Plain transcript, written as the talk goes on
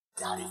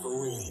Yeah.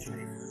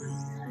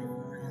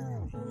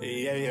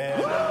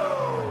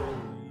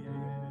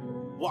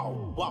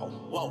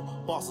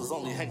 Whoa. Bosses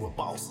only hang with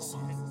bosses.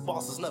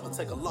 Bosses never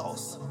take a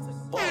loss.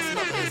 Boss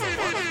never is a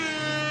runner.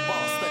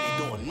 Boss steady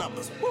doing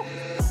numbers. Woo.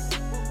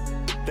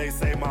 They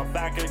say my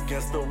back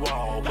against the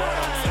wall, but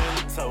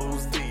I'm 10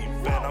 toes deep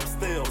and I'm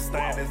still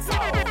standing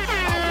tall.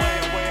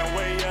 I'm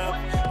way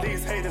up.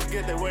 These haters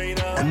get their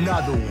weight up.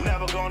 Another one.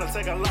 Never gonna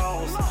take a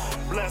loss.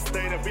 Blessed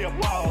day to be a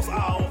boss.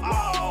 Oh.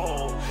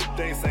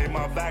 They say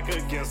my back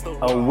against the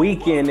wall. A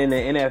weekend in the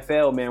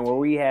NFL, man, where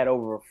we had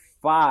over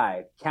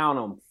 5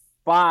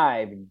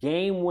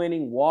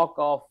 game-winning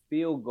walk-off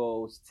field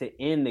goals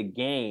to end the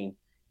game.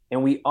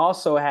 And we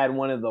also had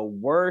one of the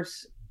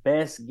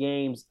best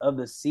games of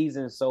the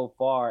season so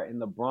far in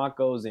the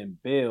Broncos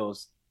and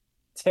Bills.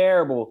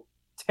 Terrible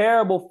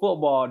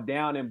football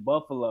down in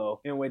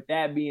Buffalo. And with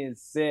that being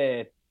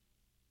said,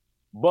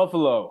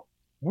 Buffalo,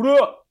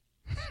 what up?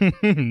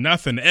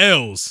 Nothing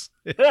else.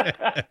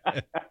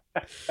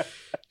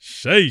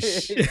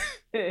 Sheesh.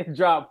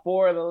 Dropped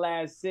 4 of the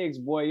last 6.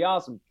 Boy,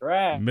 y'all some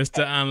trash.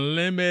 Mr.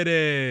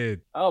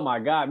 Unlimited. Oh, my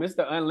God.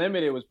 Mr.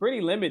 Unlimited was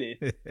pretty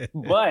limited.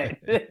 But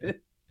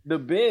the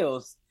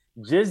Bills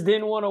just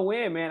didn't want to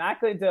win, man. I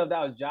couldn't tell if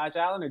that was Josh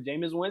Allen or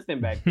Jameis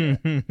Winston back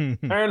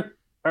there.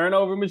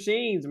 Turnover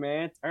machines,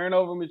 man.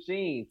 Turnover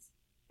machines.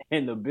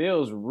 And the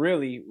Bills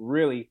really,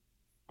 really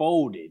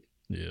folded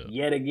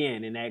yet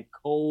again in that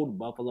cold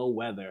Buffalo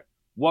weather.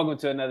 Welcome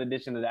to another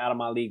edition of the Out of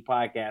My League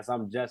podcast.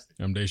 I'm Justin.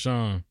 I'm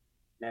Dashawn.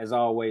 As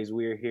always,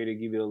 we're here to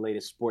give you the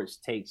latest sports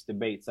takes,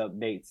 debates,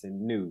 updates,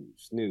 and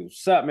news.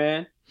 What's up,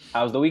 man?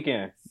 How's the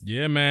weekend?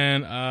 Yeah,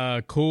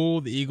 man.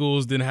 Cool. The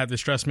Eagles didn't have to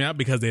stress me out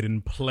because they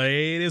didn't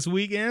play this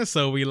weekend,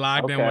 so we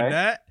locked in with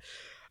that.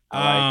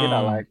 I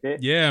liked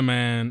it. Yeah,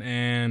 man.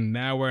 And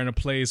now we're in a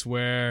place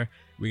where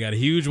we got a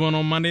huge one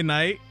on Monday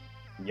night.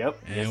 Yep.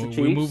 And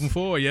we're moving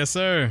forward. Yes,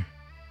 sir.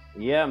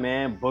 Yeah,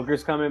 man.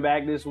 Booker's coming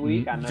back this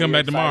week. I know you're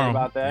excited tomorrow.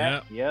 About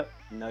that. Yep.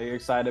 I know you're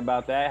excited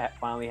about that.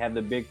 Finally have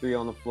the big 3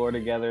 on the floor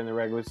together in the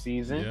regular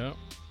season. Yep.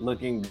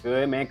 Looking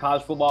good, man.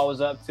 College football was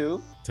up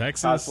too.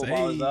 Texas. College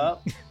football was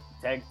up.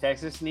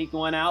 Texas sneaked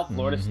one out.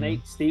 Florida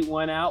sneaked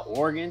one out.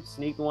 Oregon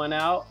sneaked one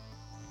out.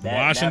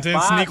 Washington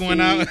sneaked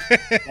one out.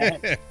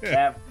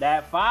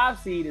 that 5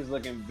 seed is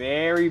looking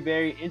very,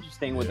 very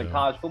interesting with the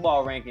college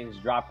football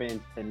rankings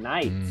dropping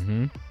tonight.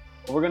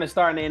 We're going to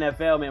start in the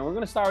NFL, man. We're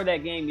going to start with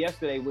that game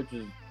yesterday, which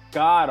was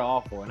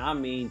god-awful, and I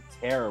mean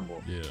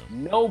terrible. Yeah.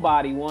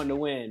 Nobody wanted to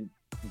win.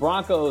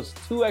 Broncos,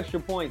 2 extra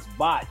points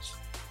botched.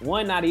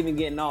 One not even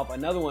getting off.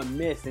 Another one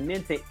missed. And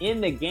then to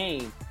end the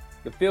game,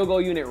 the field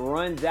goal unit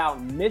runs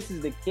out,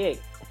 misses the kick,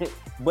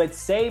 but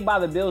saved by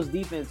the Bills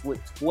defense with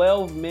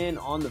 12 men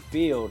on the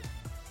field,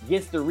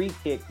 gets the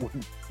re-kick with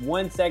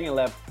 1 second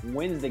left,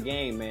 wins the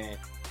game, man.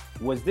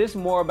 Was this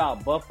more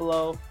about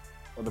Buffalo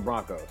or the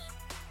Broncos?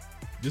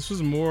 This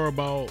was more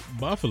about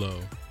Buffalo.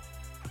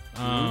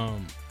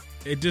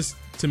 It just,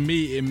 to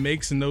me, it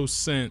makes no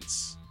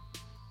sense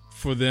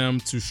for them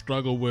to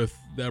struggle with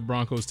that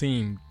Broncos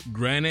team.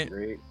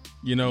 Granted,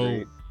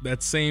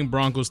 that same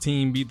Broncos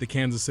team beat the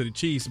Kansas City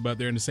Chiefs, but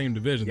they're in the same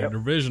division. They're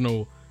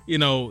divisional.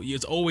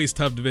 It's always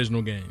tough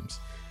divisional games.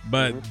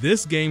 But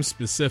this game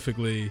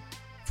specifically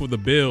for the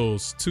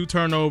Bills, 2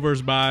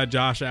 turnovers by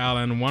Josh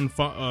Allen,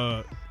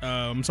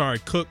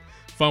 Cook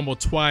fumbled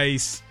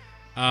twice.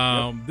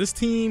 This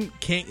team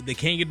can't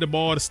get the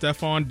ball to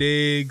Stephon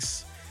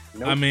Diggs.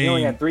 Nope. I mean, he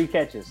only had 3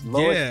 catches.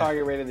 Lowest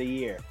target rate of the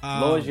year.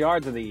 Lowest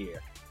yards of the year.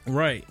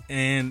 Right.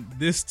 And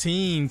this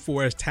team,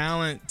 for as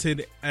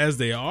talented as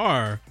they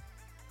are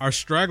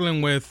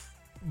struggling with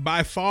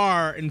by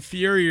far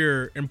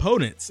inferior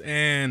opponents.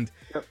 And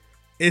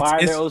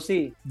it's their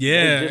OC.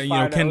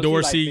 Yeah, Ken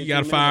Dorsey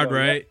got fired,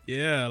 right?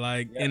 Yeah,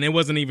 and it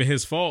wasn't even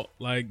his fault.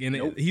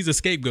 He's a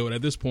scapegoat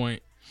at this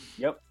point.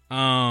 Yep.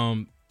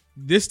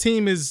 This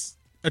team is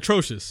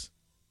atrocious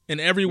in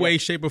every way,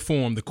 shape, or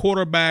form. The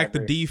quarterback, the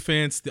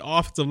defense, the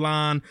offensive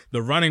line,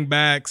 the running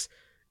backs,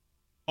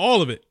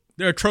 all of it.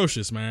 They're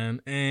atrocious,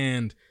 man.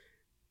 And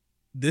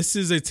this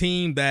is a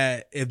team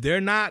that, if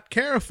they're not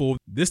careful,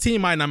 this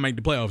team might not make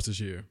the playoffs this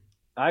year.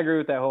 I agree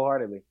with that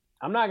wholeheartedly.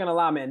 I'm not going to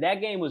lie, man. That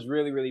game was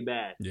really, really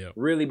bad. Yeah.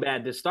 Really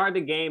bad. To start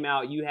the game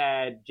out, you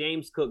had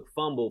James Cook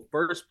fumble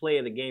first play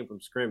of the game from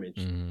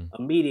scrimmage.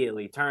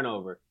 Immediately,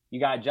 turnover.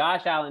 You got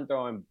Josh Allen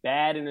throwing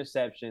bad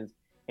interceptions.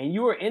 And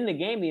you were in the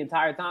game the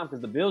entire time because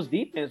the Bills'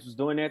 defense was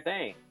doing their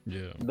thing.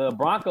 Yeah. The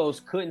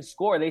Broncos couldn't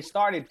score. They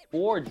started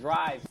 4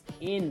 drives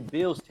in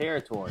Bills'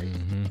 territory.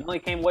 They only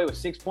came away with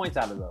 6 points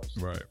out of those.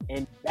 Right.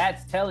 And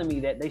that's telling me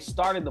that they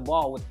started the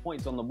ball with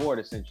points on the board,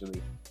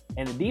 essentially.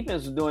 And the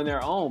defense was doing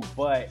their own.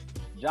 But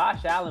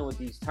Josh Allen with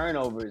these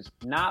turnovers,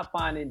 not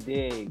finding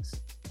Diggs,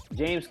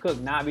 James Cook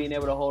not being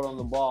able to hold on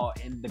the ball.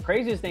 And the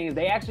craziest thing is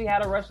they actually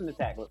had a rushing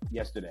attack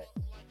yesterday.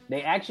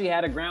 They actually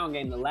had a ground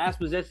game. The last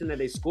possession that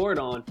they scored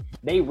on,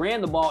 they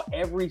ran the ball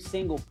every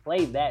single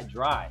play that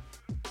drive.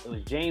 It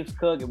was James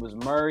Cook, it was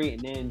Murray, and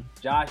then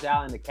Josh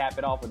Allen to cap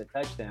it off with a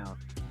touchdown.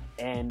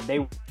 And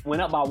they went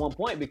up by 1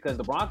 point because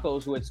the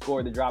Broncos, who had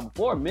scored the drive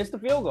before, missed the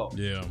field goal.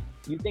 Yeah.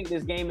 You think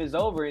this game is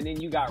over, and then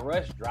you got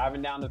Rush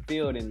driving down the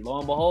field, and lo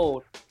and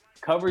behold,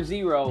 cover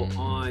 0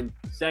 on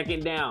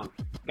 2nd down,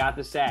 got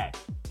the sack.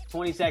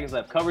 20 seconds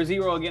left. Cover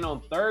 0 again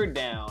on 3rd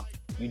down.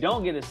 You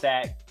don't get a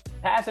sack.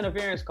 Pass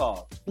interference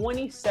call.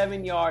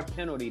 27-yard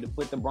penalty to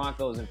put the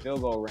Broncos in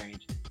field goal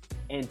range.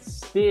 And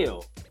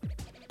still,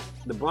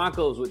 the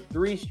Broncos with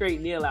 3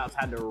 straight kneel-outs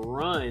had to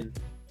run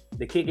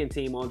the kicking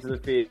team onto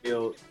the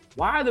field.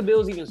 Why are the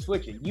Bills even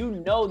switching? You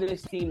know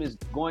this team is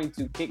going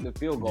to kick the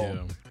field goal.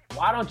 Yeah.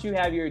 Why don't you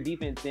have your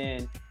defense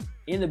in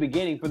the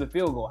beginning for the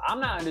field goal? I'm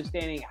not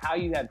understanding how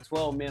you have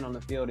 12 men on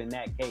the field in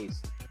that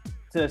case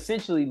to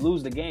essentially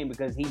lose the game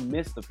because he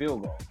missed the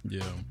field goal.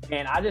 Yeah.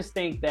 And I just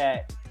think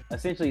that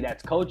essentially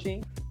that's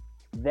coaching.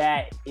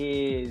 That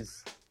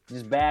is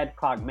just bad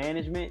clock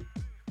management.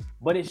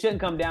 But it shouldn't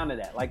come down to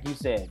that. Like you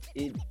said,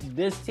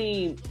 this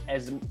team,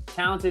 as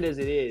talented as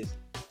it is,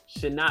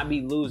 should not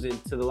be losing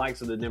to the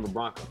likes of the Denver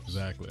Broncos.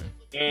 Exactly.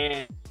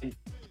 And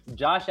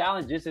Josh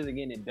Allen just isn't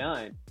getting it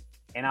done.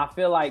 And I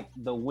feel like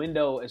the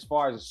window as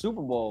far as the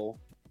Super Bowl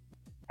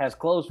has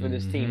closed for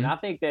this team. And I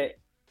think that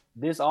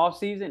this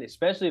offseason,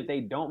 especially if they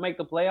don't make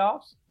the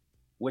playoffs,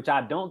 which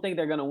I don't think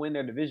they're going to win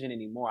their division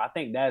anymore, I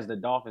think that is the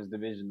Dolphins'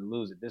 division to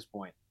lose at this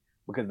point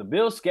because the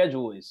Bills'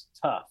 schedule is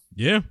tough.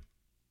 Yeah.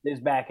 This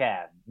back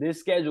half. This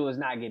schedule is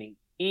not getting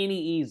any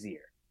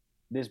easier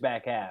this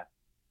back half.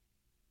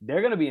 They're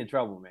going to be in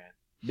trouble, man.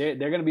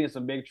 They're going to be in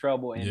some big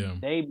trouble,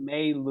 and they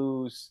may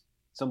lose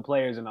some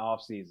players in the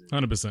offseason.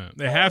 100%.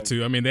 They have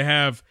to. I mean, they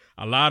have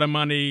a lot of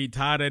money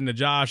tied into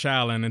Josh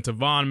Allen, into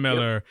Von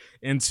Miller,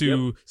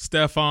 into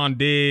Stephon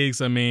Diggs.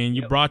 I mean,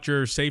 you brought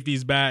your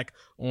safeties back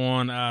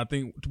on, I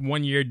think,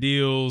 1-year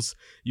deals.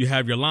 You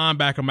have your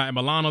linebacker, Matt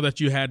Milano, that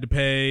you had to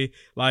pay.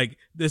 Like,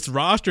 this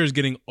roster is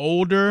getting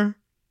older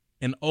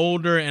and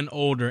older and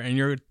older, and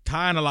you're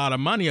tying a lot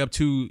of money up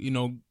to,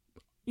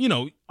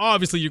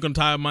 obviously you're going to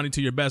tie money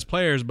to your best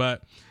players,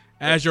 but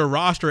as your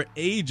roster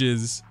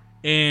ages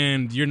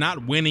and you're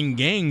not winning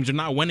games, you're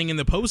not winning in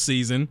the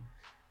postseason,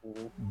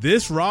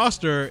 this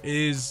roster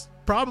is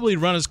probably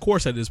run its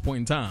course at this point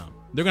in time.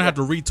 They're going to have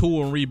to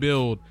retool and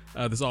rebuild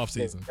this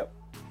offseason.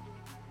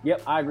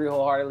 Yep, I agree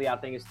wholeheartedly. I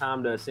think it's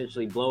time to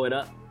essentially blow it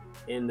up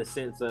in the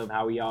sense of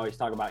how we always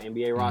talk about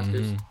NBA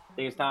rosters. I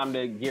think it's time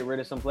to get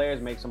rid of some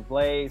players, make some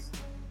plays,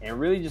 and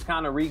really just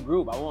kind of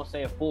regroup. I won't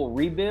say a full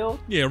rebuild.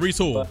 Yeah,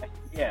 retool. But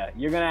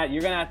you're gonna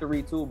have to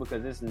retool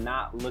because it's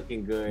not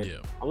looking good. Yeah.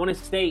 I want to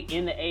stay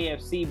in the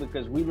AFC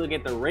because we look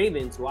at the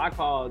Ravens, who I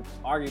called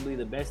arguably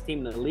the best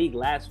team in the league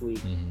last week,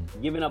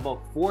 giving up a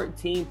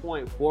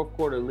 14-point fourth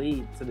quarter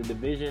lead to the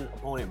division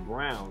opponent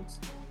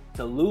Browns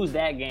to lose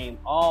that game,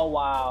 all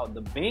while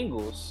the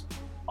Bengals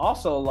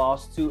also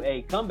lost to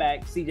a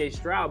comeback CJ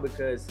Stroud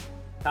because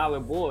Tyler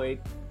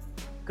Boyd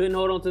couldn't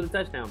hold on to the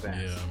touchdown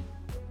pass.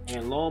 Yeah.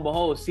 And lo and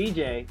behold,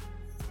 CJ,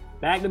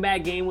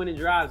 back-to-back game-winning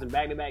drives in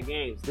back-to-back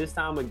games, this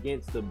time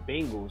against the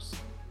Bengals.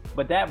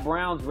 But that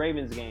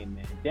Browns-Ravens game,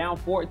 man, down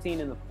 14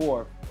 in the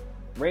fourth.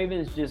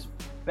 Ravens just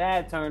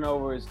bad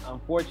turnovers,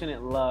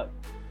 unfortunate luck.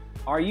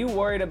 Are you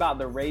worried about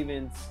the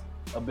Ravens'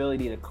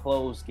 ability to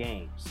close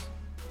games?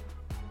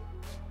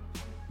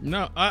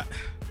 No,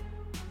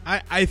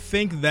 I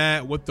think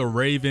that with the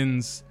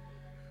Ravens,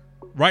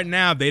 right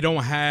now they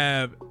don't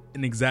have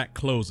an exact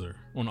closer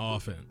on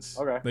offense.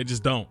 Okay. They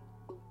just don't.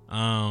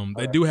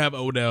 They do have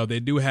Odell. They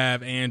do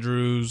have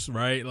Andrews,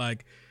 right?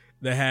 Like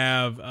they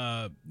have,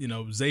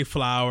 Zay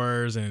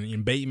Flowers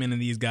and Bateman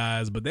and these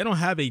guys, but they don't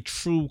have a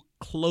true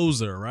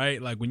closer,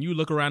 right? Like when you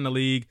look around the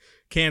league,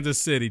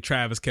 Kansas City,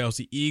 Travis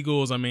Kelce,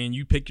 Eagles. I mean,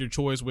 you pick your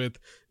choice with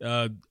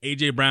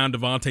A.J. Brown,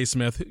 Devontae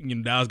Smith,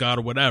 Dallas Goedert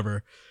or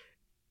whatever.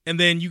 And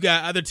then you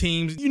got other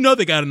teams,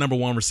 they got a number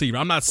one receiver.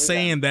 I'm not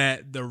saying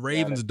that the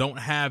Ravens don't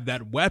have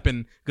that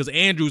weapon because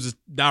Andrews is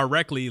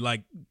directly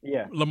like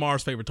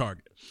Lamar's favorite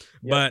target.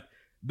 Yep. But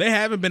they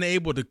haven't been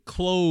able to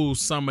close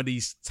some of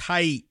these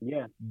tight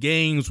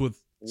games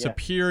with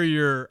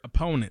superior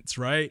opponents,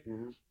 right?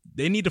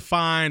 They need to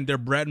find their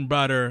bread and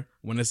butter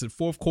when it's a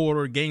fourth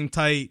quarter, game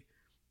tight,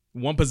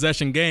 one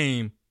possession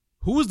game.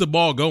 Who is the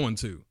ball going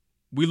to?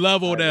 We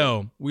love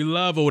Odell. We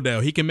love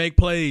Odell. He can make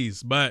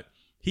plays, but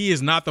he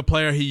is not the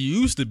player he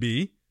used to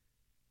be,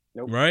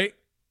 right?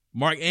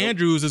 Mark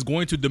Andrews is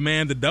going to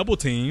demand the double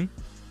team.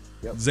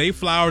 Zay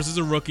Flowers is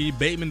a rookie.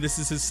 Bateman, this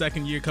is his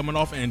second year coming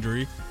off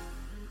injury.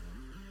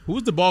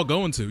 Who's the ball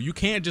going to? You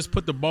can't just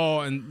put the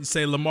ball and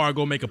say, Lamar,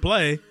 go make a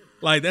play.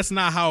 Like, that's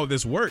not how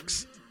this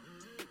works.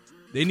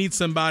 They need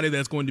somebody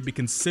that's going to be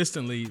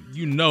consistently,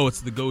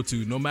 it's the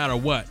go-to. No matter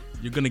what,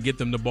 you're going to get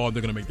them the ball,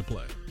 they're going to make the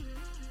play.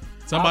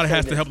 Somebody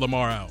has to help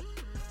Lamar out.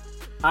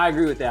 I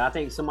agree with that. I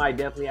think somebody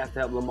definitely has to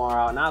help Lamar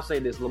out. And I'll say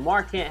this,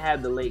 Lamar can't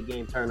have the late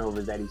game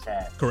turnovers that he's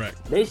had.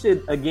 Correct. They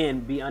should, again,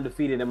 be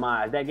undefeated in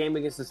my eyes. That game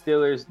against the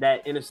Steelers,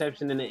 that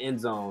interception in the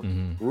end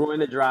zone,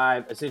 ruined the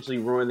drive, essentially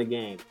ruined the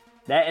game.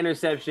 That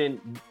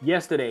interception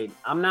yesterday,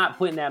 I'm not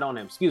putting that on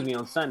him.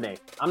 On Sunday.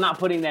 I'm not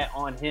putting that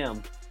on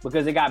him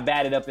because it got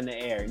batted up in the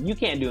air. You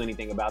can't do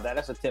anything about that.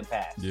 That's a tip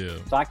pass. Yeah.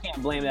 So I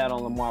can't blame that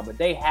on Lamar, but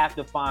they have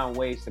to find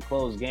ways to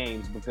close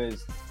games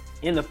because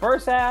in the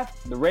first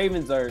half, the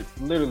Ravens are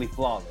literally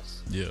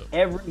flawless. Yeah.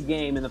 Every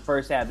game in the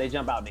first half, they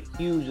jump out in a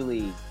huge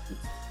lead,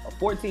 a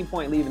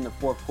 14-point lead in the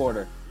fourth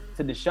quarter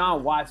to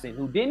Dashawn Watson,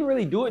 who didn't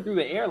really do it through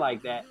the air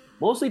like that,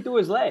 mostly through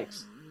his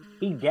legs.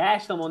 He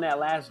gashed them on that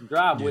last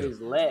drive with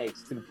his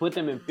legs to put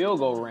them in field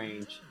goal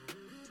range.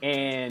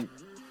 And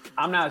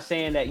I'm not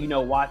saying that,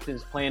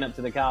 Watson's playing up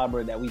to the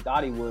caliber that we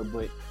thought he would,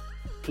 but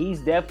he's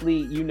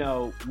definitely,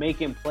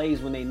 making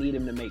plays when they need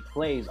him to make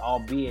plays,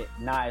 albeit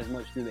not as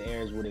much through the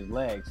air as with his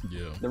legs.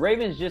 Yeah. The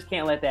Ravens just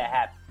can't let that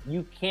happen.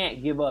 You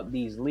can't give up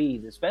these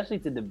leads, especially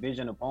to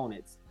division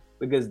opponents,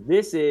 because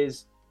this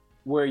is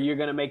where you're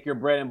going to make your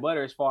bread and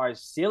butter as far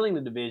as sealing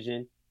the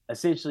division,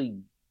 essentially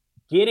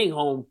getting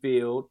home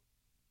field,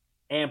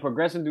 and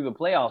progressing through the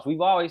playoffs.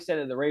 We've always said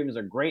that the Ravens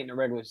are great in the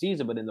regular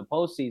season, but in the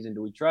postseason,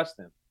 do we trust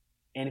them?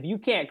 And if you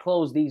can't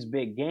close these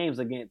big games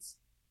against,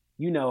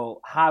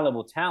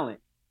 high-level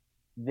talent,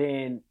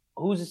 then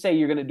who's to say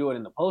you're going to do it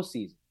in the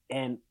postseason?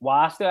 And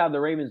while I still have the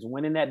Ravens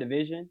winning that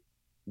division,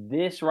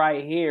 this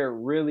right here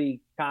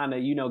really kind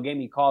of, gave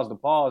me cause to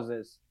pause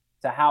as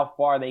to how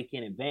far they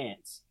can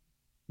advance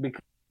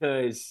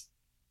because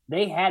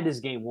they had this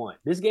game won.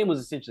 This game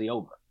was essentially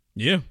over.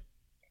 Yeah.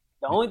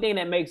 The only thing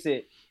that makes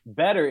it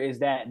better is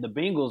that the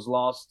Bengals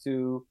lost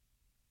to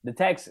the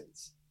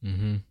Texans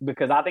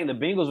because I think the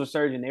Bengals were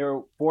surging. They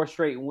were 4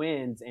 straight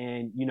wins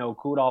and,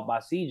 cooled off by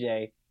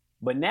CJ.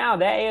 But now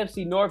that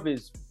AFC North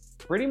is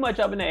pretty much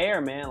up in the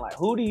air, man. Like,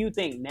 who do you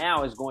think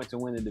now is going to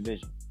win the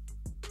division?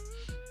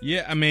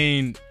 Yeah, I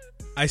mean,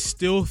 I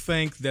still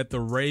think that the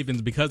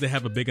Ravens, because they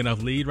have a big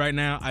enough lead right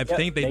now, I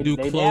think they do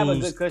close. They have a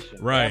good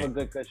cushion. Right. They have a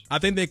good cushion. I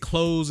think they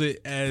close it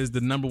as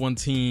the number 1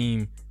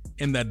 team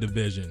in that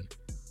division.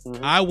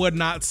 I would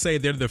not say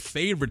they're the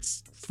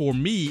favorites for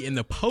me in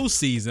the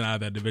postseason out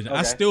of that division. Okay.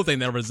 I still think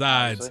that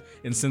resides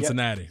in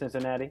Cincinnati.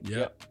 Cincinnati.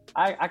 Yep.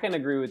 I can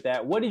agree with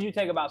that. What did you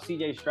think about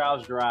C.J.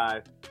 Stroud's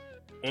drive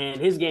and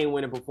his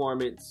game-winning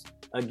performance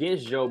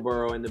against Joe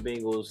Burrow and the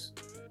Bengals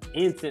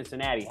in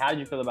Cincinnati? How did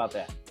you feel about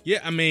that?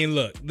 Yeah, I mean,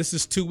 look, this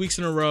is 2 weeks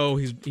in a row.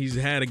 He's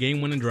had a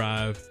game-winning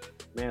drive.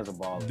 Man's a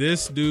baller.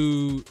 This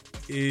dude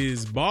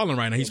is balling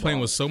right now. He's playing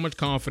with so much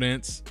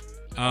confidence.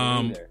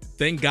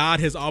 Thank God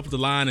his offensive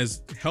line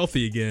is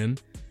healthy again.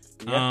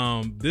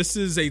 Yep. This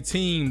is a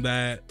team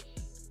that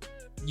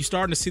you're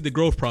starting to see the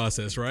growth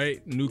process,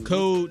 right? New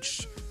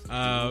coach,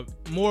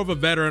 more of a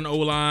veteran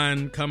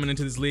O-line coming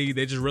into this league.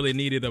 They just really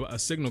needed a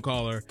signal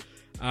caller.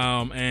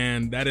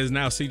 And that is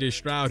now CJ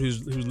Stroud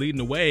who's leading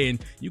the way.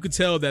 And you could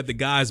tell that the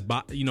guys,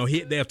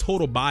 they have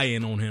total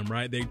buy-in on him,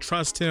 right? They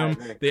trust him.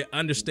 They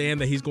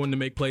understand that he's going to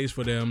make plays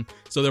for them.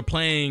 So they're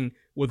playing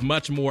with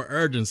much more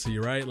urgency,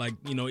 right? Like,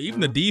 even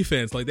the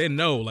defense, like they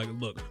know, like,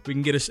 look, we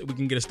can get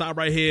a stop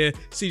right here.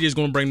 CJ's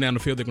going to bring down the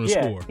field. They're going to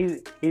score.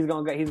 He's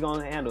going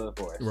to handle it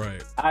for us.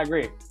 Right. I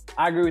agree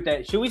with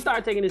that. Should we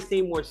start taking this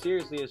team more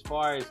seriously as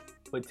far as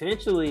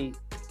potentially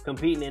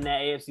competing in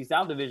that AFC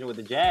South division with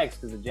the Jags,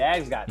 because the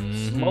Jags got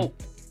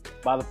smoked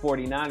by the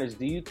 49ers.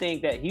 Do you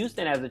think that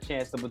Houston has a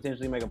chance to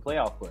potentially make a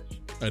playoff push?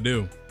 I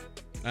do.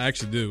 I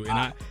actually do.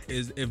 And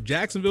if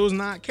Jacksonville's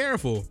not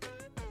careful,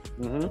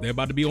 they're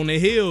about to be on their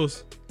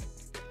heels.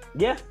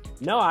 Yeah.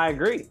 No, I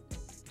agree.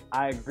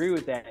 I agree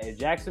with that. If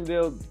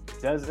Jacksonville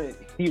doesn't,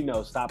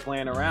 stop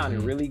playing around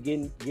and really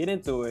get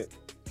into it,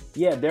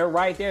 yeah, they're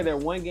right there. They're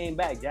 1 game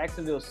back.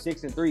 Jacksonville's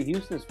 6-3.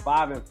 Houston's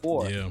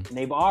 5-4. Yeah. And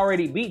they've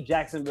already beat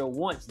Jacksonville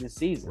once this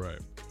season. Right.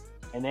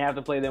 And they have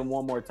to play them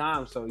one more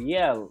time. So,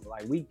 yeah,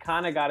 like we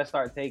kind of got to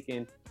start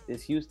taking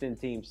this Houston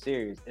team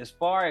serious. As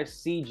far as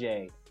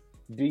CJ,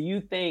 do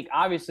you think,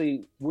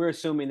 obviously, we're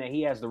assuming that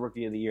he has the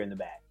Rookie of the Year in the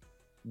bag.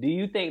 Do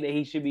you think that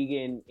he should be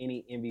getting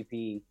any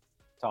MVP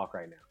talk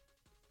right now?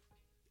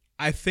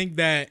 I think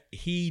that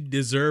he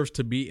deserves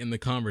to be in the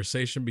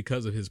conversation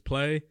because of his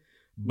play,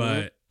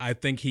 but I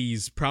think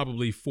he's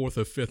probably 4th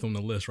or 5th on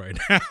the list right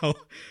now.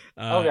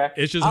 Okay.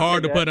 It's just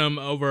hard to put him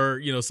over,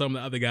 some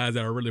of the other guys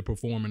that are really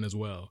performing as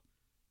well.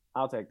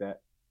 I'll take that.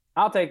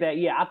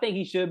 Yeah, I think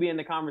he should be in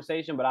the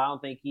conversation, but I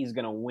don't think he's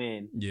going to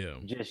win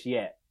just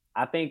yet.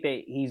 I think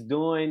that he's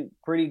doing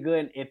pretty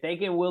good. If they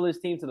can will his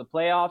team to the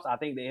playoffs, I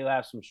think that he'll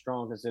have some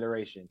strong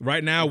consideration.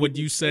 Right now, would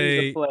you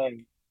say?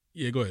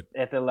 Yeah, go ahead.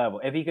 At the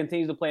level, if he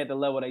continues to play at the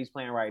level that he's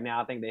playing right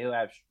now, I think that he'll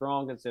have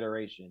strong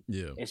consideration.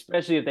 Yeah,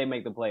 especially if they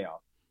make the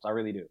playoffs. I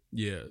really do.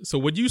 Yeah. So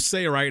would you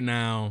say right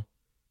now,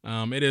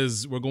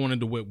 we're going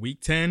into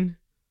week 10?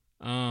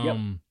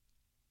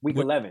 Week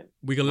 11.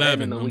 Week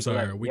 11. I'm sorry.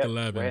 11. Week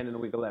 11. We're heading into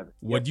week 11.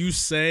 Would you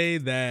say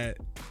that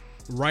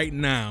right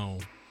now,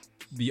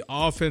 the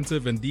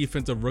offensive and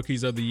defensive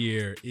rookies of the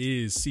year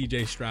is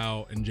CJ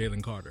Stroud and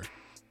Jalen Carter?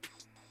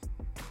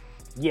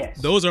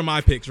 Yes. Those are my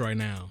picks right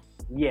now.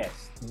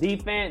 Yes.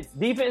 Defense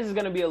is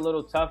going to be a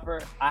little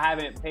tougher. I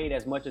haven't paid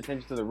as much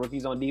attention to the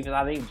rookies on defense.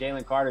 I think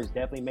Jalen Carter is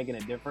definitely making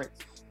a difference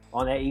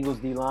on that Eagles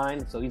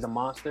D-line, so he's a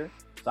monster.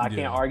 So I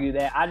can't argue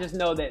that. I just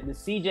know that the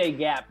CJ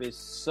gap is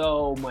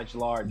so much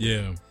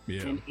larger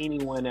than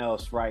anyone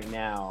else right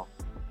now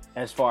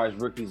as far as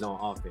rookies on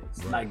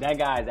offense. Right. Like, that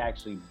guy is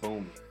actually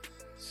booming.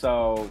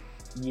 So,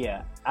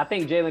 yeah, I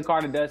think Jalen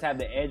Carter does have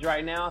the edge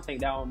right now. I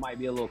think that one might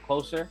be a little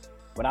closer.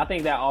 But I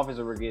think that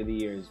Offensive Rookie of the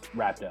Year is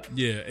wrapped up.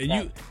 Yeah,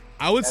 and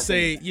I would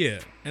say,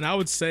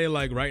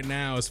 like, right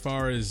now, as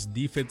far as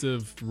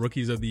defensive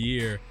rookies of the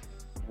year,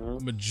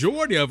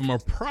 majority of them are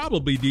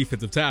probably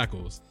defensive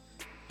tackles.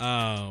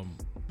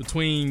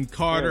 Between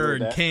Carter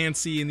and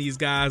Cansey and these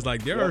guys,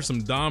 like, there are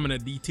some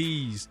dominant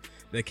DTs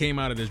that came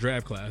out of this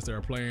draft class that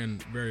are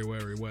playing very,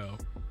 very well.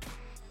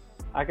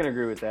 I can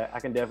agree with that. I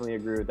can definitely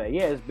agree with that.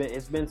 Yeah,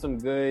 it's been some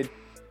good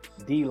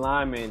D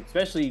linemen,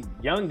 especially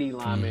young D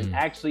linemen,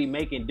 actually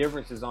making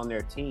differences on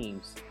their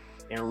teams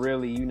and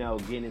really,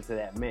 getting into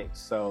that mix.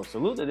 So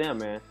salute to them,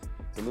 man.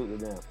 Salute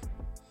to them.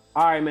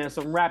 All right, man,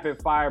 some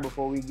rapid fire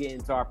before we get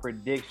into our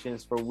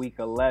predictions for Week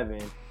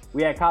 11.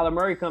 We had Kyler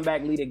Murray come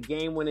back, lead a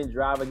game-winning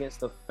drive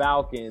against the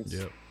Falcons.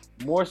 Yep.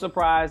 More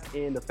surprised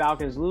in the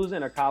Falcons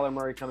losing or Kyler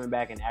Murray coming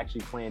back and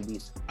actually playing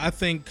decent? I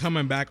think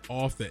coming back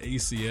off the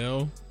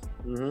ACL,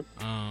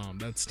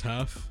 that's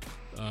tough.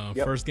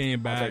 First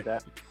game back,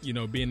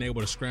 being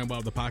able to scramble out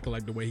of the pocket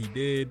like the way he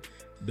did,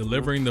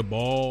 delivering the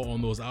ball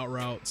on those out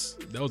routes.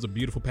 That was a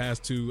beautiful pass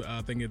to,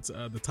 I think it's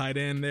the tight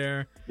end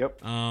there.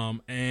 Yep.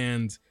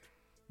 And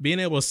being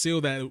able to seal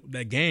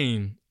that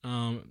game,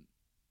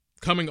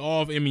 coming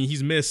off, I mean,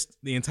 he's missed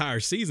the entire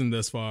season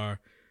thus far.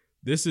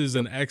 This is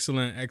an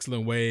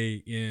excellent way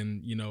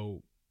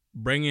in,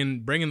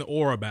 bringing the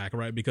aura back,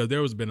 right? Because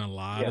there has been a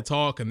lot of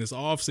talk in this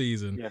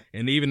offseason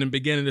and even in the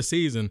beginning of the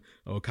season.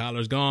 Oh,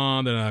 Kyler's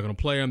gone. They're not going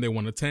to play him. They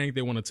want to tank.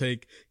 They want to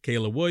take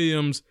Caleb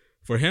Williams.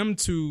 For him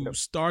to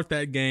start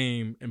that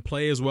game and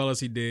play as well as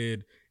he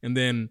did and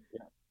then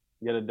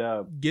get a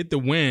dub, get the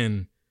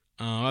win,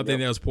 I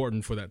think that was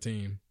important for that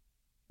team.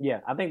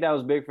 Yeah, I think that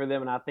was big for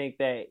them, and I think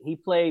that he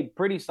played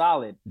pretty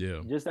solid. Yeah.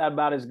 Just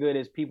about as good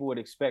as people would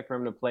expect for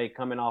him to play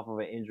coming off of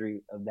an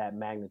injury of that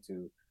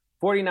magnitude.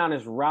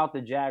 49ers rout the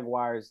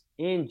Jaguars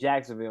in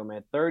Jacksonville,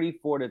 man.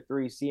 34-3.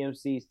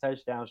 CMC's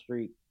touchdown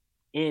streak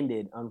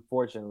ended,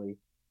 unfortunately.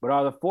 But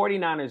are the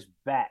 49ers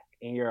back,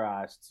 in your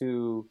eyes,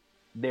 to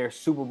their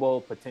Super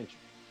Bowl potential?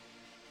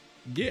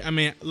 Yeah, I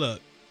mean,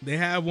 look, they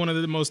have one of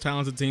the most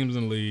talented teams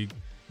in the league.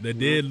 They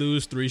did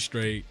lose 3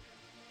 straight.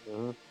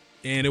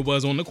 And it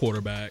was on the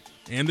quarterback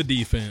and the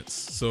defense.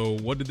 So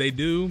what did they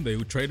do? They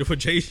traded for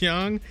Chase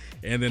Young,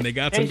 and then they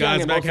got some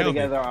guys back healthy.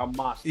 Together are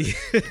monsters.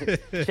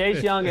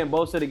 Chase Young and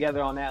Bosa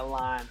together on that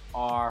line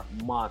are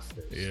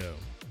monsters.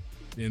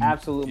 Yeah,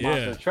 absolute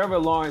monsters. Trevor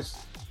Lawrence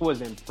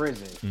was in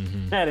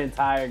prison that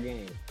entire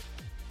game.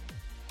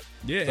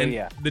 Yeah, so,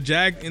 and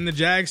the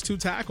Jags 2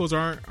 tackles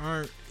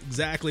aren't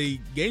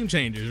exactly game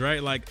changers,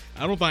 right? Like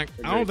I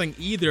don't think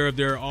either of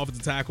their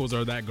offensive tackles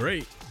are that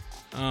great.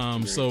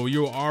 So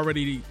you're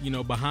already,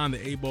 behind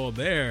the 8 ball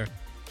there,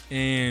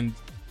 and,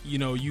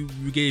 you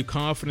gave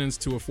confidence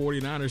to a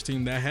 49ers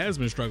team that has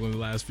been struggling the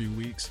last few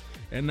weeks.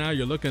 And now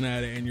you're looking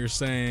at it and you're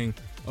saying,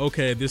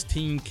 okay, this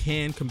team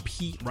can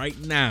compete right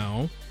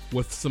now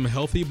with some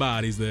healthy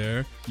bodies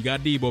there. You got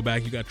Debo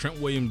back, you got Trent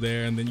Williams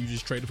there, and then you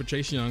just traded for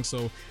Chase Young.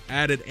 So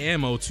added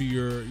ammo to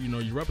your,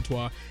 your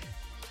repertoire.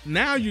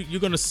 Now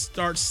you're going to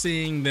start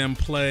seeing them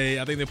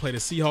play. I think they play the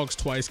Seahawks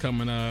twice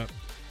coming up.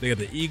 They got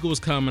the Eagles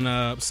coming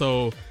up.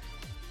 So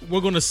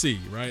we're going to see,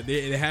 right?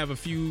 They have a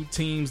few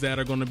teams that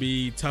are going to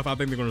be tough. I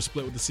think they're going to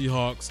split with the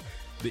Seahawks.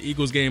 The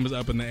Eagles game is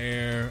up in the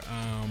air.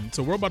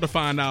 So we're about to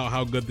find out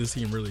how good this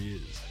team really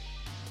is.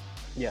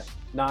 Yeah.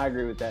 No, I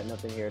agree with that.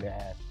 Nothing here to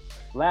add.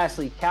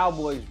 Lastly,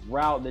 Cowboys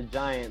rout the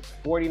Giants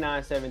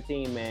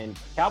 49-17, man.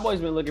 Cowboys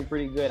been looking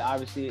pretty good,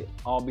 obviously,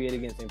 albeit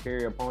against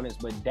inferior opponents,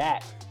 but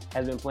Dak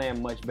has been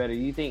playing much better. Do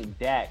you think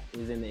Dak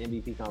is in the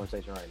MVP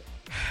conversation right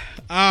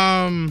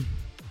now?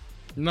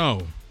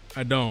 No,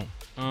 I don't.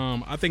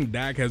 I think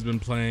Dak has been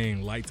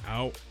playing lights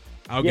out.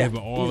 I'll give him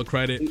all the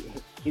credit.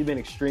 He's been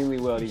extremely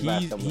well these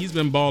last couple of He's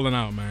been balling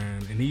out,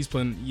 man. And he's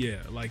playing,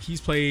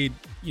 he's played,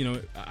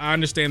 I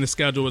understand the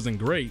schedule isn't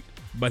great,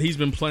 but he's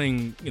been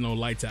playing,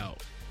 lights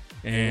out.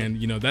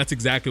 And, that's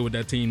exactly what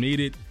that team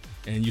needed.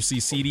 And you see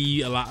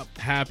CD a lot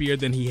happier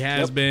than he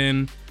has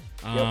been.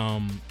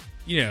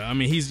 Yeah, I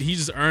mean, he's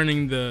just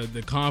earning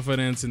the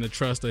confidence and the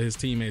trust of his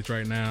teammates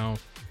right now.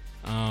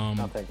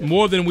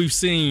 More than we've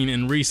seen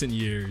in recent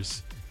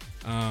years.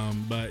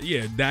 But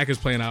yeah, Dak is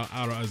playing out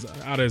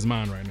of his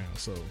mind right now.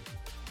 So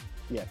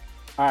yeah.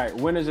 All right,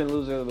 winners and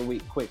losers of the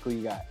week. Quick, who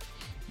you got?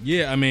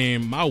 Yeah, I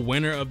mean, my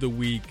winner of the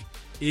week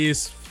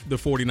is the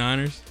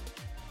 49ers.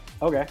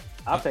 Okay,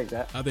 I'll take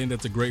that. I think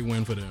that's a great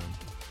win for them.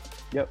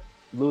 Yep.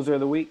 Loser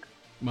of the week?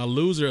 My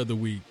loser of the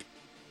week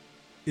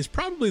is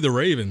probably the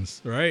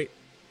Ravens, right?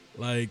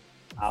 Like,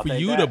 for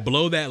you to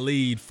blow that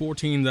lead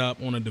 14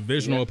 up on a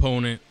divisional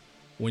opponent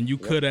when you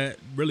could have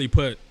really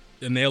put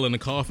a nail in the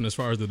coffin as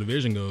far as the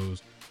division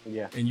goes,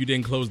 and you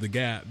didn't close the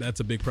gap, that's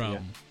a big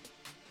problem.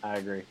 I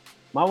agree.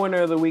 My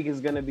winner of the week is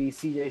going to be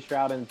C.J.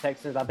 Stroud and the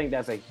Texans. I think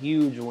that's a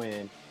huge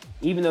win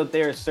even though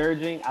they're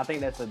surging, I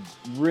think that's a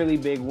really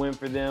big win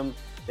for them,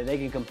 that they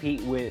can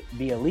compete with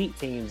the elite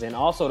teams, and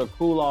also to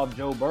cool off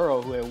Joe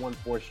Burrow, who had won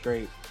 4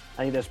 straight.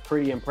 I think that's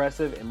pretty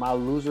impressive. And my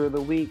loser of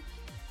the week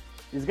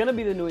is going to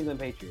be the New England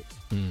Patriots.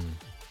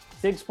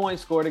 6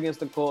 points scored against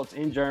the Colts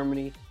in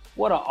Germany.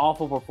 What an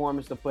awful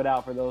performance to put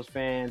out for those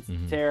fans.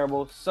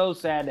 Terrible. So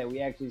sad that we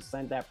actually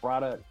sent that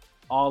product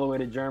all the way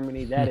to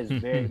Germany. That is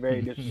very,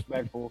 very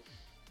disrespectful.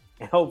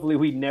 And hopefully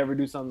we never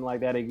do something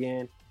like that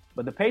again.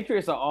 But the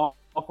Patriots are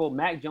awful.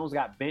 Mac Jones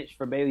got benched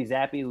for Bailey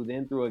Zappi, who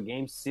then threw a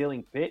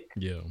game-sealing pick.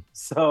 Yeah.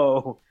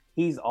 So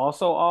he's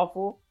also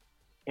awful.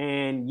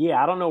 And,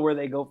 yeah, I don't know where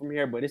they go from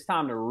here, but it's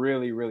time to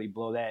really, really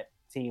blow that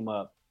team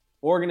up.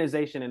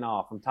 Organization and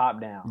all, from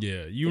top down.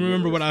 Yeah, you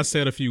remember what I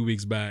said a few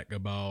weeks back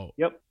about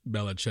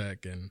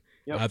Belichick, and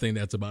I think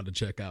that's about to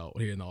check out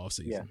here in the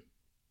offseason.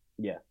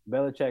 Yeah,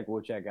 Belichick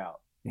will check out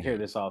here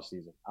this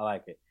offseason. I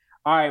like it.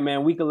 All right,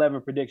 man, Week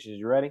 11 predictions.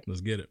 You ready? Let's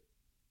get it.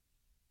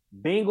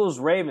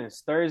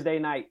 Bengals-Ravens, Thursday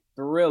night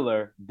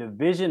thriller.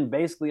 Division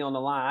basically on the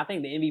line. I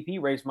think the MVP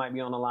race might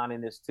be on the line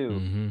in this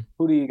too.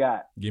 Who do you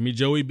got? Give me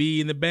Joey B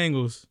and the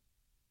Bengals.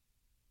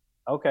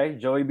 Okay,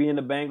 Joey B and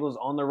the Bengals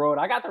on the road.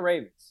 I got the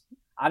Ravens.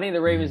 I think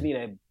the Ravens need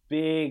a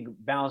big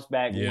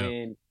bounce-back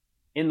win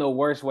in the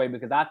worst way,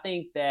 because I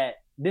think that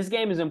this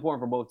game is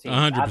important for both teams.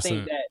 100%. I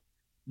think that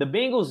the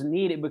Bengals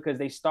need it because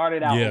they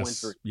started out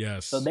 0-3.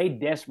 Yes. So they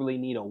desperately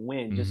need a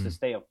win just to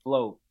stay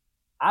afloat.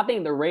 I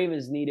think the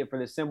Ravens need it for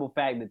the simple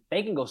fact that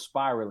they can go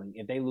spiraling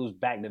if they lose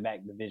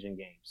back-to-back division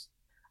games.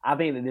 I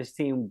think that this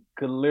team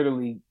could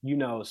literally,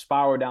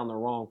 spiral down the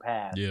wrong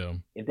path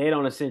if they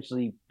don't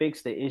essentially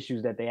fix the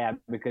issues that they have.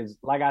 Because,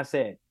 like I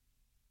said,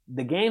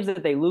 the games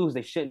that they lose,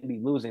 they shouldn't be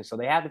losing. So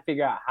they have to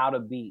figure out how to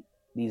beat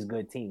these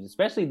good teams,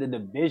 especially the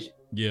division.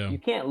 Yeah. You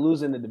can't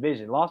lose in the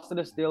division. Lost to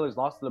the Steelers,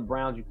 lost to the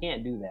Browns. You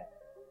can't do that.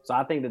 So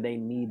I think that they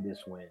need this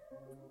win.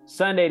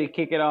 Sunday to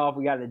kick it off,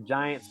 we got the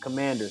Giants,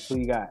 Commanders. Who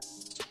you got?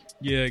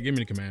 Yeah, give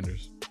me the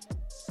Commanders.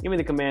 Give me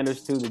the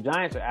Commanders too. The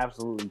Giants are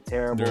absolutely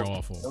terrible. They're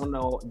awful. Don't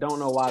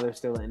know why they're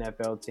still an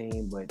NFL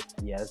team, but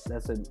yes,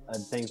 that's a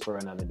thing for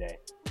another day.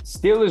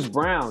 Steelers,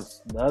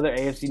 Browns, the other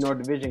AFC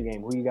North division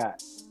game. Who you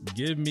got?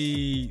 Give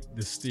me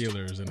the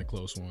Steelers in a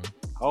close one.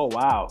 Oh,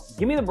 wow.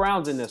 Give me the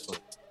Browns in this one.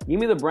 Give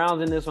me the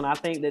Browns in this one. I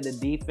think that the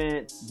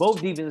defense,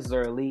 both defenses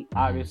are elite,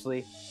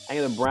 obviously. I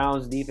think the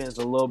Browns defense is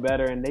a little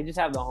better, and they just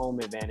have the home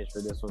advantage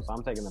for this one, so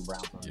I'm taking the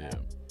Browns on that.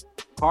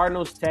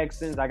 Cardinals,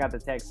 Texans. I got the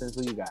Texans.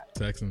 Who you got?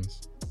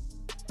 Texans.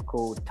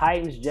 Cool.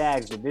 Titans,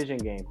 Jags, division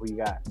game. Who you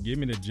got? Give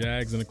me the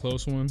Jags in a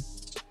close one.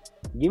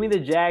 Give me the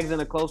Jags in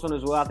a close one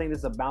as well. I think this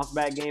is a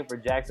bounce-back game for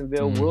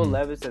Jacksonville. Will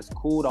Levis has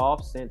cooled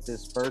off since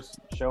his first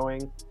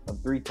showing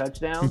of 3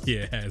 touchdowns.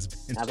 Yeah, it has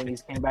been. I think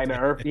he's came back to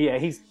earth. Yeah,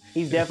 he's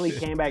definitely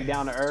came back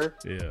down to earth.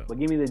 Yeah. But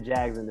give me the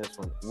Jags in this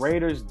one.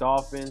 Raiders,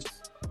 Dolphins.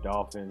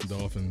 Dolphins.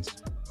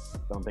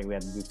 Don't think we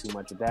have to do too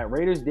much with that.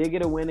 Raiders did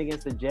get a win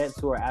against the Jets,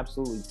 who are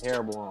absolutely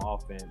terrible on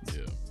offense.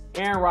 Yeah.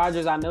 Aaron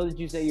Rodgers, I know that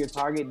you say your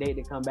target date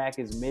to come back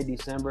is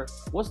mid-December.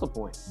 What's the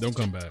point? Don't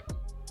come back.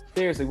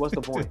 Seriously, what's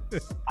the point?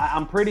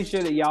 I'm pretty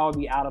sure that y'all will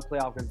be out of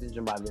playoff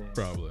contention by then.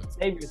 Probably.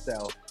 Save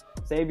yourself.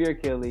 Save your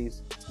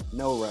Achilles.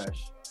 No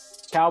rush.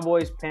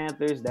 Cowboys,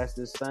 Panthers. That's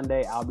this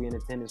Sunday. I'll be in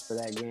attendance for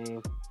that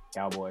game.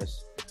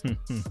 Cowboys.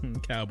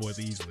 Cowboys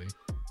easily.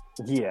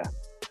 Yeah.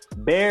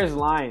 Bears,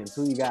 Lions.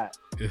 Who you got?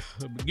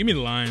 Give me the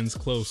Lions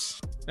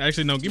close.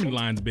 Actually, no. Give me the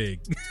Lions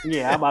big.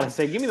 Yeah, I'm about to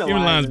say, give me the give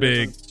Lions. Give me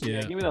the Lions big.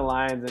 Yeah, give me the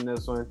Lions in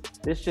this one.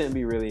 This shouldn't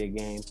be really a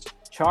game.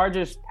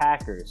 Chargers,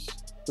 Packers.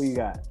 Who you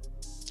got?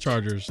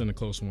 Chargers in a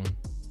close one.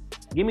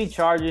 Give me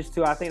Chargers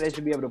too. I think they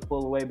should be able to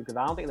pull away because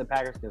I don't think the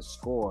Packers can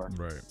score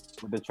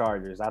with the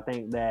Chargers. I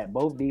think that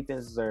both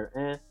defenses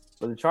are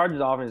but the Chargers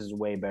offense is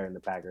way better than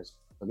the Packers.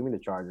 So give me the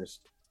Chargers.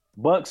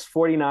 Bucks,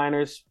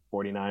 49ers.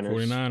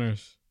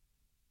 49ers.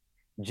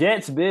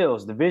 Jets,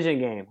 Bills, division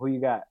game. Who you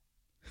got?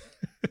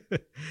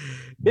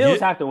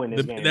 Bills have to win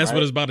this game. That's what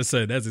I was about to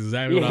say. That's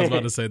exactly what I was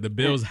about to say. The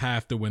Bills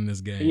have to win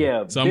this game.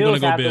 Yeah, so I'm going to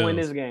go have Bills. To win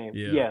this game.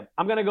 Yeah.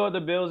 I'm going to go with the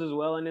Bills as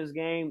well in this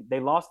game. They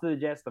lost to the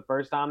Jets the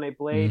first time they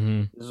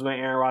played. This is when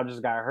Aaron Rodgers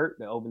got hurt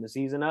to open the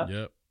season up.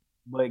 Yep.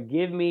 But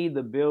give me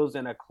the Bills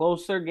in a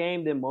closer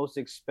game than most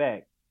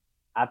expect.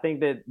 I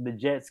think that the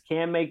Jets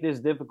can make this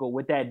difficult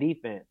with that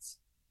defense.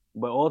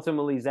 But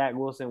ultimately, Zach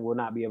Wilson will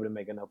not be able to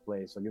make enough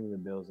plays. So give me the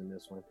Bills in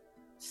this one.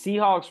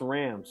 Seahawks,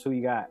 Rams. Who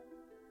you got?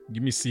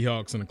 Give me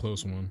Seahawks in a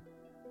close one.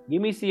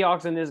 Give me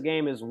Seahawks in this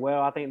game as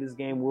well. I think this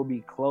game will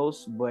be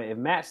close, but if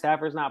Matt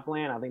Stafford's not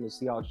playing, I think the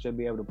Seahawks should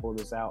be able to pull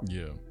this out.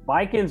 Yeah.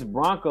 Vikings,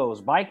 Broncos.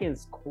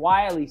 Vikings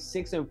quietly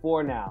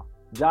 6-4 now.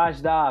 Josh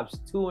Dobbs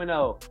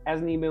 2-0.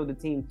 Hasn't even been with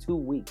the team 2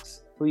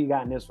 weeks. Who you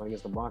got in this one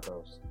against the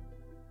Broncos?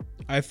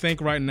 I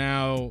think right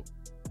now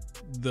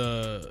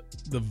the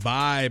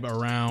vibe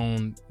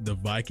around the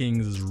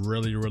Vikings is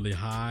really, really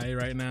high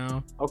right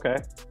now. Okay.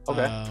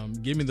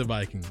 Give me the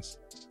Vikings.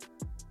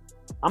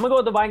 I'm going to go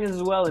with the Vikings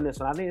as well in this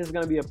one. I think this is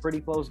going to be a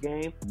pretty close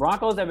game.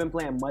 Broncos have been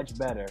playing much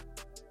better.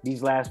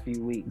 these last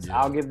few weeks. Yeah.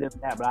 I'll give them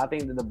that, but I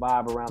think that the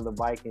vibe around the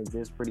Vikings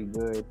is pretty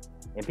good,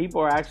 and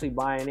people are actually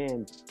buying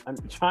in. I'm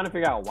trying to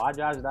figure out why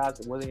Josh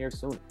Dobbs wasn't here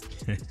sooner.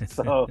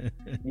 So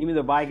give me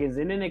the Vikings,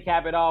 and then to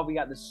cap it off, we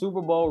got the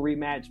Super Bowl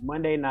rematch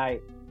Monday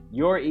night.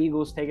 Your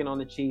Eagles taking on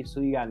the Chiefs.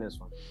 Who you got in this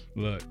one?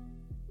 Look,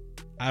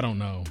 I don't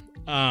know.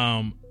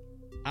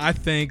 I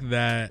think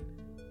that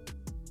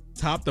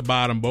top to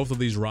bottom, both of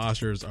these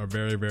rosters are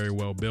very, very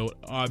well built.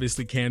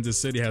 Obviously,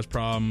 Kansas City has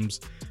problems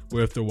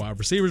with their wide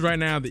receivers right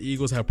now. The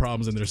Eagles have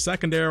problems in their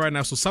secondary right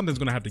now, so something's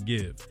going to have to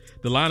give.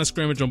 The line of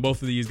scrimmage on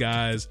both of these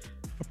guys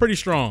are pretty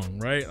strong,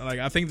 right? Like,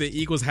 I think the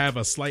Eagles have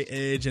a slight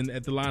edge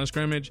at the line of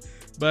scrimmage,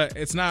 but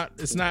it's not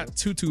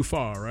too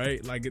far,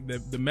 right? Like,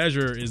 the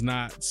measure is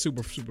not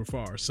super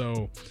far.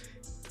 So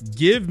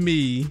give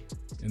me,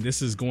 and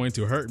this is going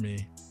to hurt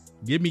me,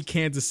 give me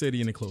Kansas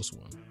City in a close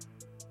one.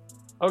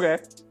 Okay.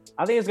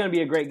 I think it's going to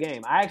be a great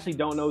game. I actually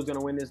don't know who's going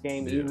to win this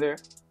game either.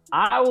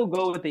 I will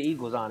go with the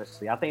Eagles,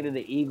 honestly. I think that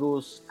the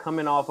Eagles,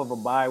 coming off of a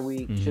bye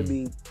week, should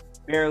be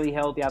fairly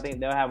healthy. I think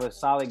they'll have a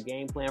solid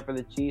game plan for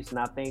the Chiefs, and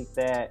I think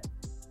that,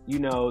 you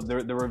know,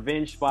 the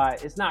revenge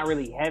spot, it's not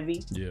really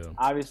heavy. Yeah.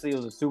 Obviously, it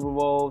was a Super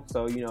Bowl,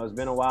 so, you know, it's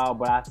been a while,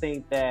 but I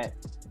think that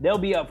they'll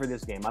be up for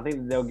this game. I think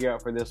that they'll get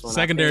up for this one.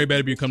 Secondary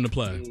better be come to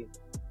play.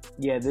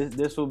 Yeah,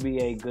 this will be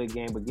a good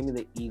game, but give me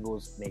the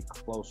Eagles in a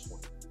close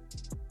one.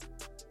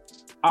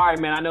 All right,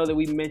 man, I know that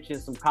we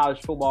mentioned some college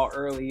football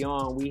early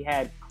on. We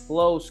had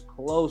close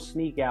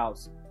sneak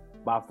outs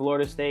by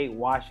Florida State,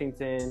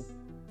 Washington,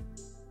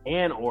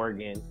 and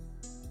Oregon.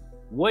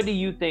 What do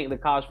you think the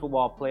college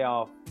football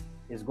playoff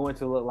is going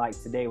to look like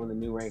today when the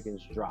new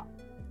rankings drop?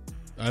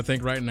 I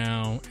think right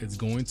now it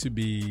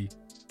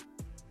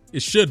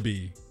should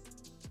be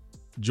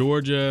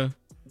Georgia,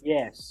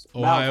 yes,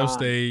 Ohio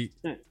State,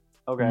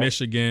 okay,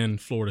 Michigan,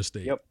 Florida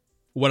State. Yep.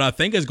 What I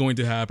think is going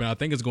to happen, I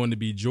think it's going to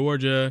be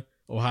Georgia,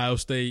 Ohio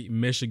State,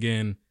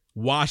 Michigan,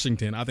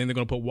 Washington. I think they're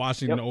going to put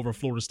Washington over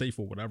Florida State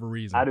for whatever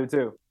reason. I do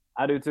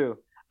too.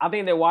 I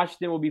think that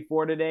Washington will be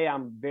 4 today.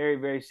 I'm very,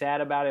 very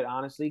sad about it,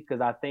 honestly,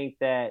 because I think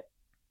that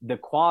the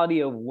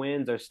quality of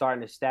wins are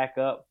starting to stack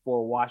up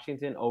for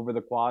Washington over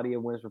the quality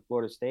of wins for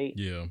Florida State.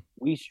 Yeah.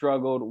 We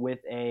struggled with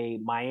a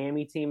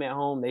Miami team at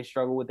home. They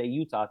struggled with a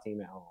Utah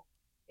team at home.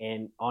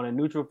 And on a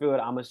neutral field,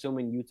 I'm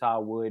assuming Utah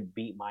would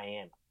beat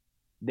Miami.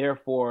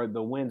 Therefore,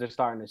 the wins are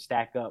starting to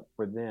stack up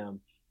for them.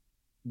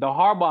 The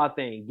Harbaugh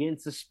thing, getting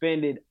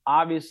suspended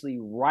obviously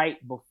right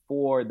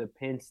before the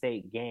Penn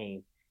State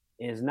game,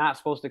 and is not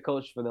supposed to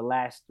coach for the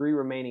last 3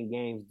 remaining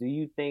games. Do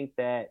you think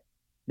that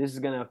this is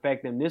going to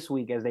affect them this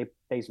week as they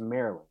face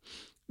Maryland?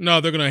 No,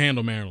 they're going to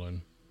handle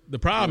Maryland. The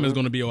problem is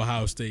going to be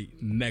Ohio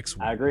State next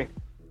week. I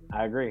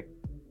agree.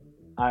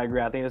 I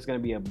think it's going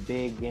to be a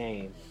big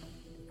game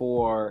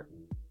for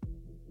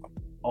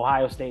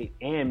Ohio State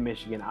and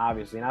Michigan,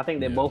 obviously. And I think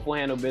that both will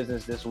handle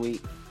business this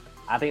week.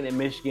 I think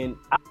Michigan's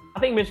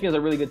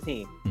a really good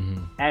team.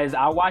 Mm-hmm. As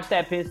I watched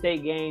that Penn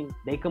State game,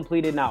 they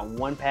completed not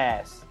one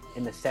pass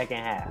in the second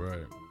half.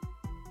 Right.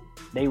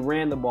 They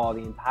ran the ball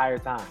the entire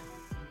time.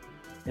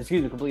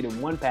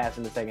 Completed one pass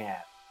in the second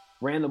half.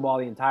 Ran the ball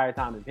the entire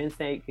time, and Penn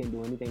State couldn't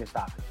do anything to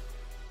stop it.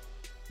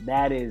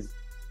 That is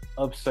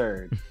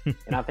absurd.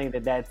 And I think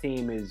that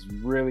team is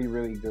really,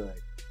 really good.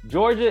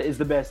 Georgia is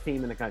the best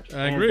team in the country.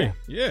 I agree.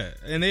 Yeah.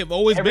 And they've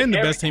always been the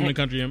best team in the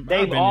country.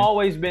 They've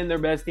always been their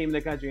best team in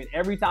the country. And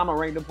every time a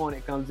ranked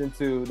opponent comes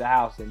into the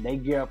house and they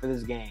gear up for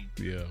this game,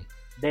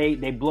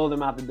 they blow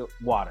them out the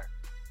water.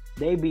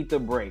 They beat the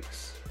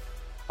brakes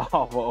off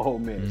of Ole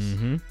Miss.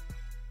 Mm-hmm.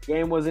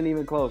 Game wasn't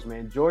even close,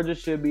 man. Georgia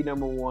should be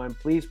number 1.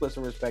 Please put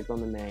some respect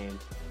on the name.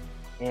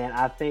 And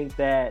I think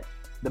that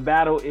the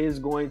battle is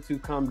going to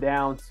come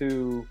down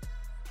to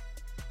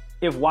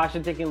if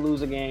Washington can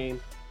lose a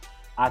game.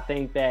 I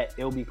think that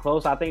it'll be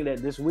close. I think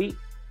that this week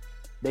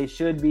they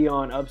should be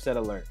on upset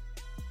alert.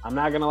 I'm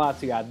not going to lie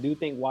to you. I do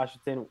think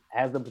Washington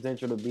has the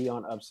potential to be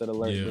on upset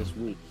alert this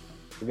week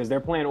because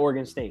they're playing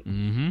Oregon State.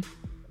 Mm-hmm.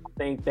 I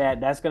think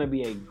that's going to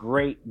be a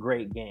great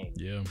game.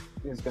 Yeah.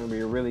 It's going to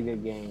be a really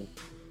good game.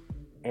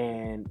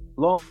 And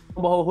lo and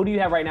behold, who do you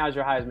have right now as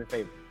your Heisman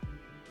favorite?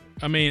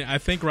 I mean, I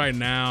think right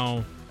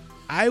now,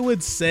 I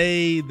would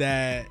say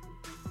that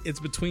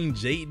it's between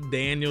Jayden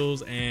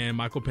Daniels and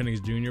Michael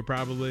Penix Jr.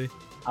 probably.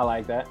 I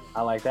like that.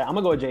 I'm going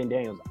to go with Jayden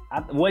Daniels.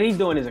 What he's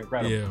doing is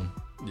incredible.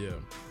 Yeah.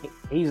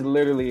 He's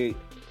literally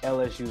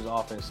LSU's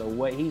offense. So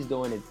what he's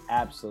doing is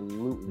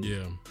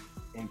absolutely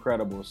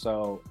incredible.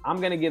 So I'm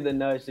going to give the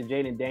nudge to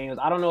Jayden Daniels.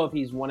 I don't know if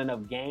he's won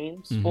enough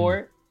games for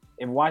it.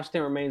 If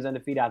Washington remains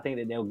undefeated, I think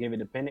that they'll give it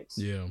to Penix.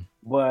 Yeah.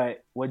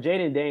 But what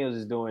Jayden Daniels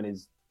is doing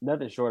is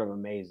nothing short of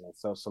amazing.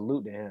 So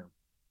salute to him.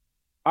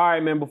 All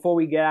right, man, before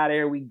we get out of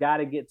here, we got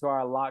to get to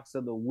our locks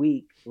of the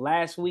week.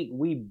 Last week,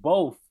 we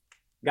both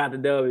got the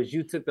W's.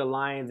 You took the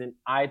Lions and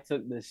I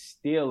took the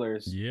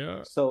Steelers.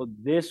 Yeah. So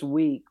this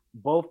week,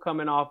 both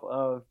coming off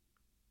of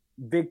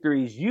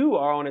victories, you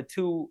are on a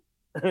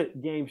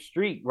 2-game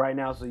streak right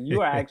now. So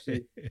you are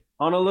actually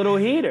on a little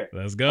heater.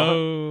 Let's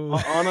go.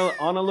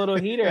 On a little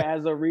heater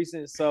as of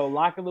recent. So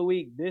lock of the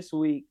week this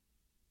week,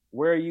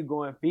 Where are you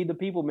going? Feed the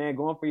people, man.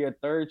 Going for your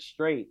third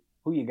straight.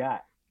 Who you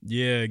got?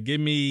 Yeah,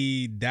 give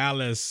me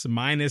Dallas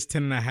minus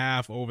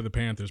 10.5 over the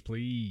Panthers,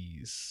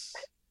 please.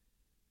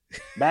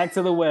 Back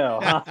to the well.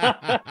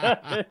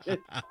 back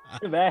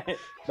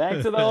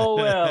to the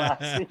old well.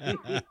 I see.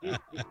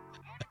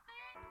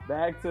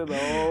 Back to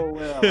the old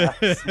well.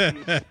 I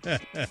see.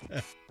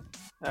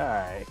 All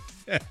right.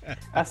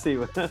 I see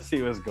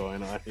what's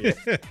going on here.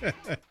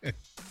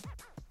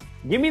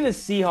 Give me the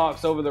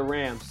Seahawks over the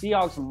Rams.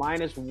 Seahawks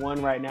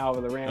 -1 right now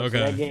over the Rams. Okay.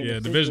 So that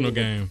game divisional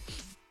game.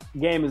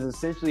 Game is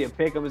essentially a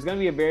pick-em. It's going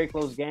to be a very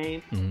close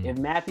game. Mm-hmm. If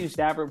Matthew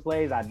Stafford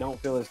plays, I don't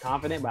feel as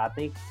confident, but I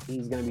think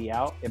he's going to be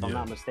out if I'm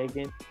not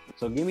mistaken.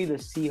 So give me the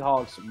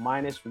Seahawks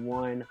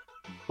 -1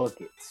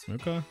 buckets.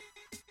 Okay.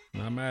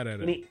 Not mad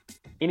at it.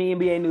 Any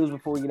NBA news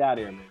before we get out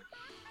of here, man?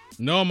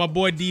 No, my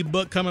boy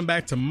D-Book coming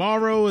back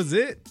tomorrow, is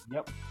it?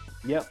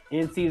 Yep.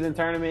 In-season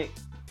tournament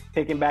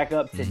picking back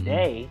up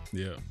today. Mm-hmm.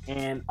 Yeah.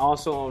 And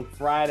also on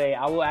Friday,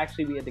 I will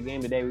actually be at the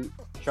game today.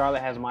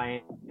 Charlotte has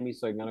Miami,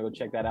 so you're going to go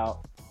check that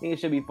out. I think it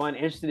should be fun.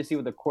 Interested to see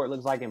what the court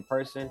looks like in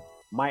person.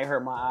 Might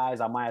hurt my eyes.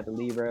 I might have to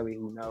leave early.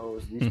 Who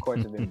knows? These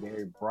courts have been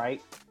very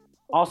bright.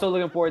 Also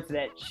looking forward to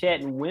that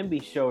Chet and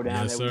Wemby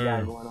showdown we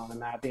got going on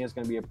tonight. I think it's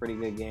going to be a pretty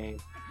good game.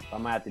 So I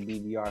might have to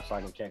DVR so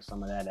I can check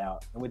some of that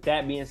out. And with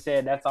that being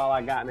said, that's all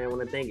I got, man. I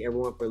want to thank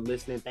everyone for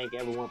listening. Thank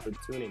everyone for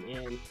tuning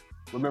in.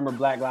 Remember,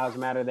 Black Lives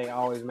Matter. They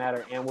always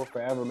matter and will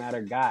forever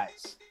matter.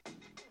 Guys,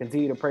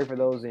 continue to pray for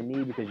those in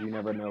need because you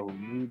never know who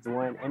needs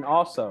one. And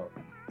also,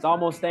 it's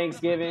almost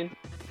Thanksgiving,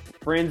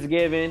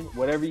 Friendsgiving,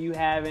 whatever you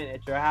having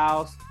at your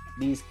house,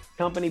 these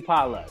company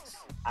potlucks.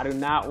 I do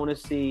not want to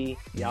see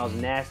y'all's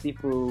nasty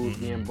food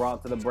being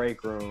brought to the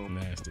break room.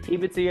 Nasty.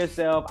 Keep it to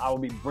yourself. I will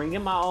be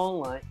bringing my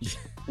own lunch.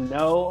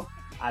 No,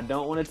 I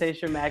don't want to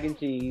taste your mac and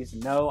cheese.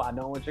 No, I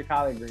don't want your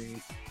collard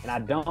greens. And I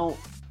don't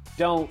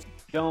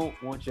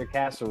want your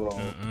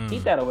casserole.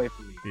 Keep that away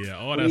from me. Yeah,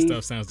 all that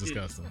stuff sounds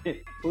disgusting.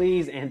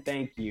 Please and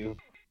thank you.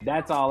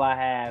 That's all I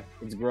have.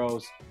 It's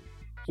gross.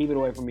 Keep it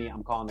away from me.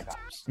 I'm calling the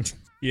cops.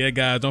 Yeah,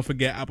 guys, don't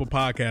forget Apple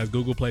Podcasts,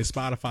 Google Play,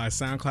 Spotify,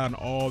 SoundCloud, and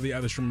all the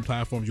other streaming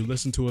platforms you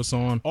listen to us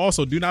on.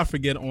 Also, do not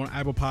forget on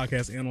Apple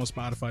Podcasts and on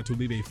Spotify to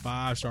leave a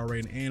 5-star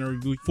rating and a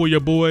review for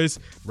your boys.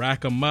 Rack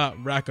them up,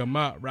 rack them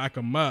up, rack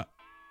them up.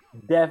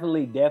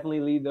 Definitely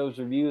leave those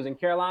reviews. And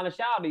Carolina,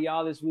 shout out to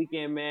y'all this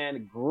weekend,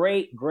 man.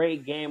 Great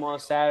game on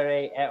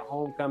Saturday at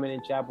Homecoming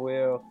in Chapel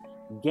Hill.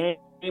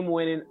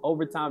 Game-winning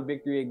overtime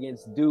victory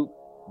against Duke.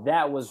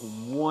 That was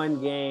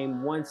one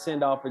game, one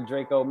send-off for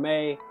Draco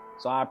May.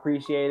 So I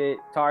appreciate it.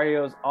 Tar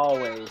Heels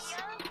always.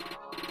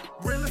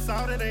 Realest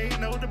out, it ain't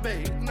no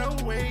debate. No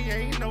way,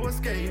 ain't no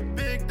escape.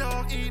 Big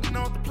dog eating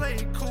off the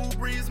plate. Cool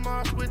breeze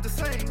march with the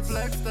Saints.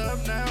 Flexed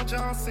up now,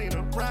 John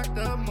Cena. Racked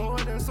up more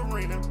than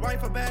Serena.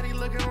 Wife a baddie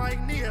looking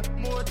like Nia.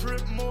 More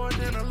drip, more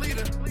than a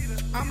leader.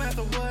 I'm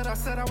after what I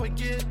said I would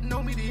get.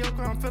 No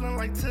mediocre, I'm feeling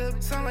like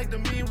Tip. Sound like to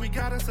me, we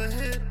got us a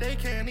hit. They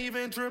can't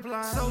even drip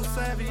line. So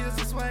savvy is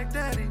a swag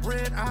daddy.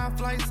 Red eye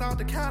flights out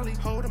to Cali.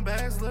 Holding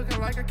bags looking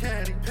like a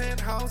caddy.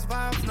 Penthouse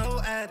vibes, no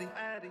addy.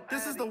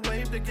 This is the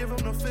wave to give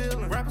them the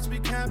feeling. Rappers be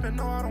capping,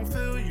 no, I don't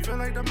feel you. Feel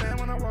like the man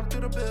when I walk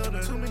through the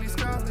building. Too many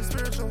scars and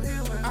spiritual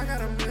healing. I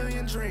got a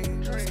million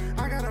dreams.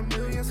 I got a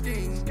million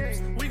schemes.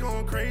 We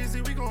going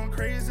crazy, we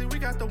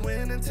got the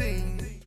winning team.